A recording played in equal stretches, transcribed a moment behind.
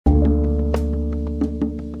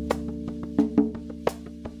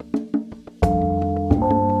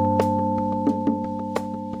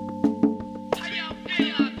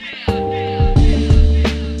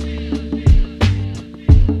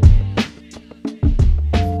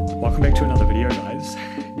Welcome back to another video, guys.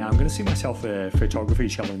 Now I'm going to set myself a photography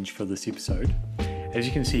challenge for this episode. As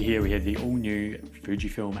you can see here, we have the all-new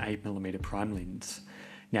Fujifilm 8mm prime lens.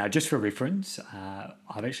 Now, just for reference,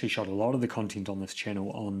 I've actually shot a lot of the content on this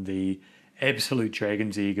channel on the absolute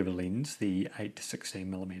dragon's egg of a lens, the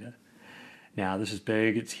 8-16mm. Now, this is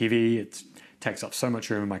big, it's heavy, it takes up so much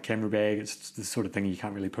room in my camera bag. It's the sort of thing you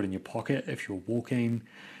can't really put in your pocket if you're walking.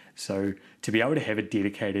 So to be able to have a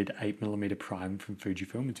dedicated 8mm prime from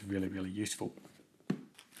Fujifilm, it's really, really useful.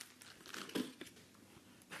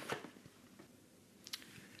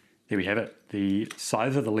 There we have it. The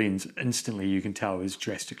size of the lens, instantly you can tell, is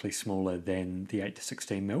drastically smaller than the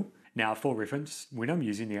 8-16mm. Now, for reference, when I'm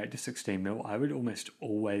using the 8-16mm, I would almost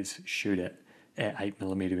always shoot it at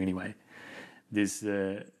 8mm anyway. There's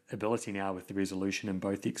the ability now with the resolution in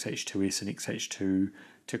both X-H2S and X-H2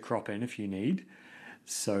 to crop in if you need.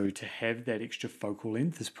 So to have that extra focal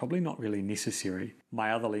length is probably not really necessary.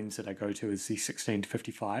 My other lens that I go to is the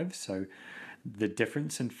 16-55, so the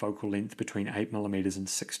difference in focal length between 8mm and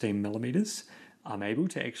 16mm, I'm able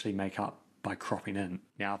to actually make up by cropping in.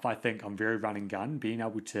 Now, if I think I'm very run and gun, being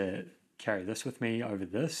able to carry this with me over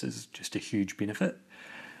this is just a huge benefit.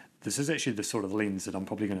 This is actually the sort of lens that I'm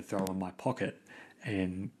probably going to throw in my pocket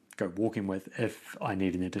and go walking with if I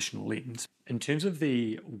need an additional lens. In terms of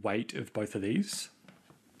the weight of both of these,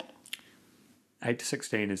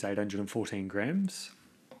 8-16 is 814 grams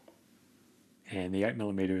and the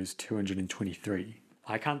 8mm is 223.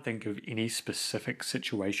 I can't think of any specific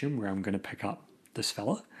situation where I'm going to pick up this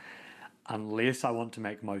fella unless I want to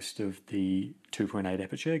make most of the 2.8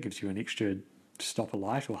 aperture. It gives you an extra stop of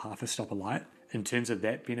light or half a stop of light. In terms of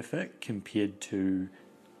that benefit compared to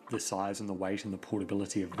the size and the weight and the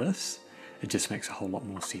portability of this, it just makes a whole lot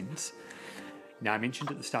more sense. Now, I mentioned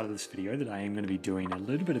at the start of this video that I am going to be doing a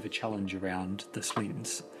little bit of a challenge around this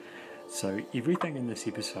lens. So everything in this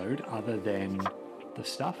episode, other than the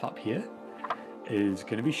stuff up here, is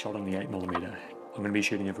going to be shot on the 8mm. I'm going to be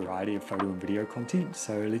shooting a variety of photo and video content,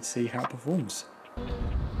 so let's see how it performs.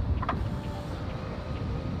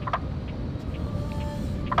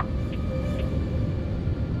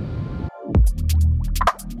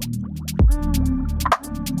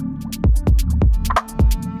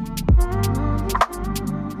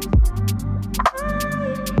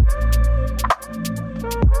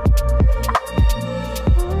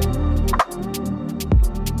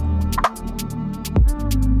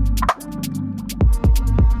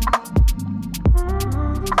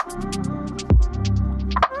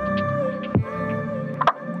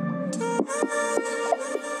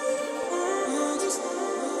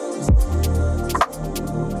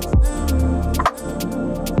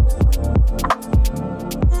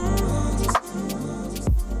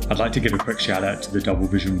 I'd like to give a quick shout out to the Double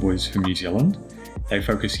Vision boys from New Zealand. They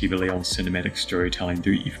focus heavily on cinematic storytelling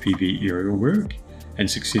through FPV aerial work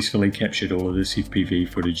and successfully captured all of this FPV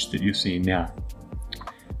footage that you're seeing now.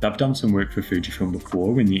 They've done some work for Fujifilm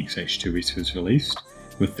before when the X-H2S was released,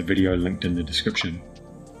 with the video linked in the description.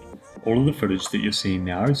 All of the footage that you're seeing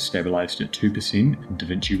now is stabilised at 2% in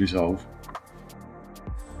DaVinci Resolve.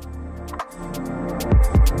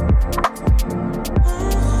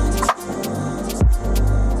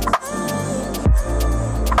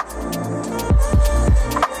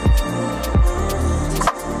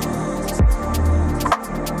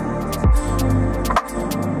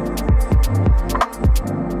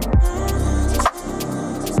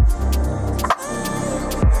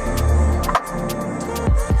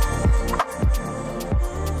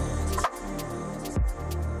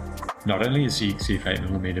 Not only has the XF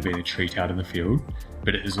 8mm been a treat out in the field,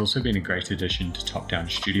 but it has also been a great addition to top-down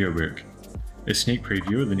studio work. A sneak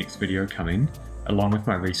preview of the next video coming, along with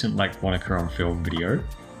my recent Lake Wanaka on film video,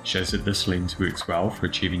 shows that this lens works well for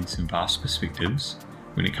achieving some vast perspectives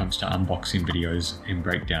when it comes to unboxing videos and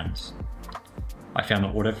breakdowns. I found the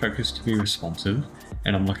autofocus to be responsive,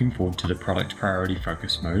 and I'm looking forward to the product priority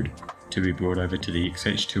focus mode to be brought over to the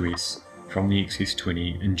X-H2S from the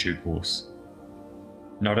XS20 in due course.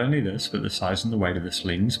 Not only this, but the size and the weight of this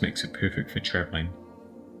lens makes it perfect for travelling,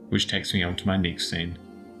 which takes me on to my next scene.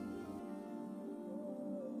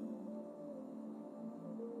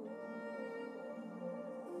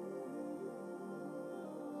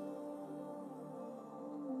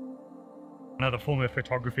 Another form of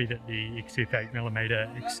photography that the XF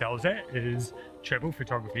 8mm excels at is travel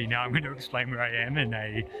photography. Now I'm going to explain where I am in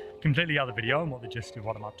a completely other video and what the gist of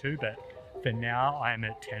what I'm up to, but for now I'm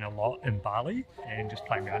at Tanah in Bali and just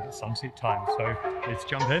playing around at sunset time, so let's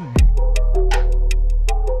jump in.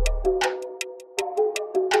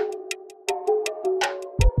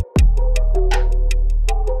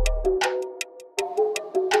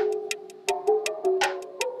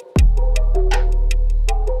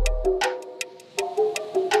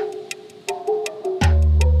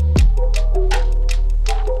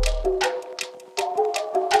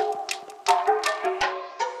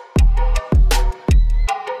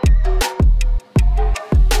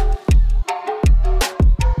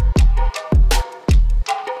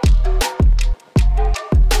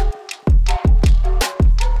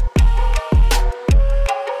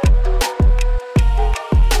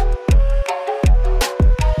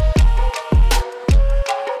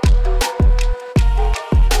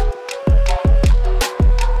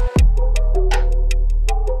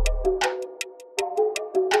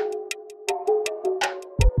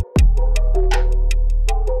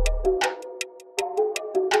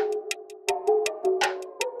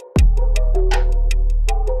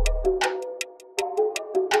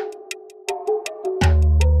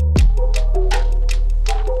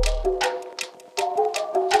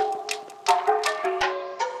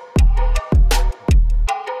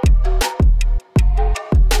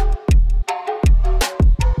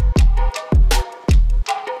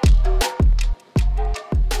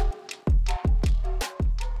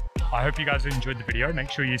 I hope you guys enjoyed the video. Make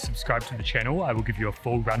sure you subscribe to the channel. I will give you a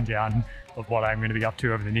full rundown of what I'm going to be up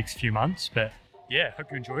to over the next few months. But yeah, hope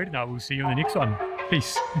you enjoyed, and I will see you on the next one.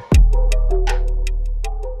 Peace.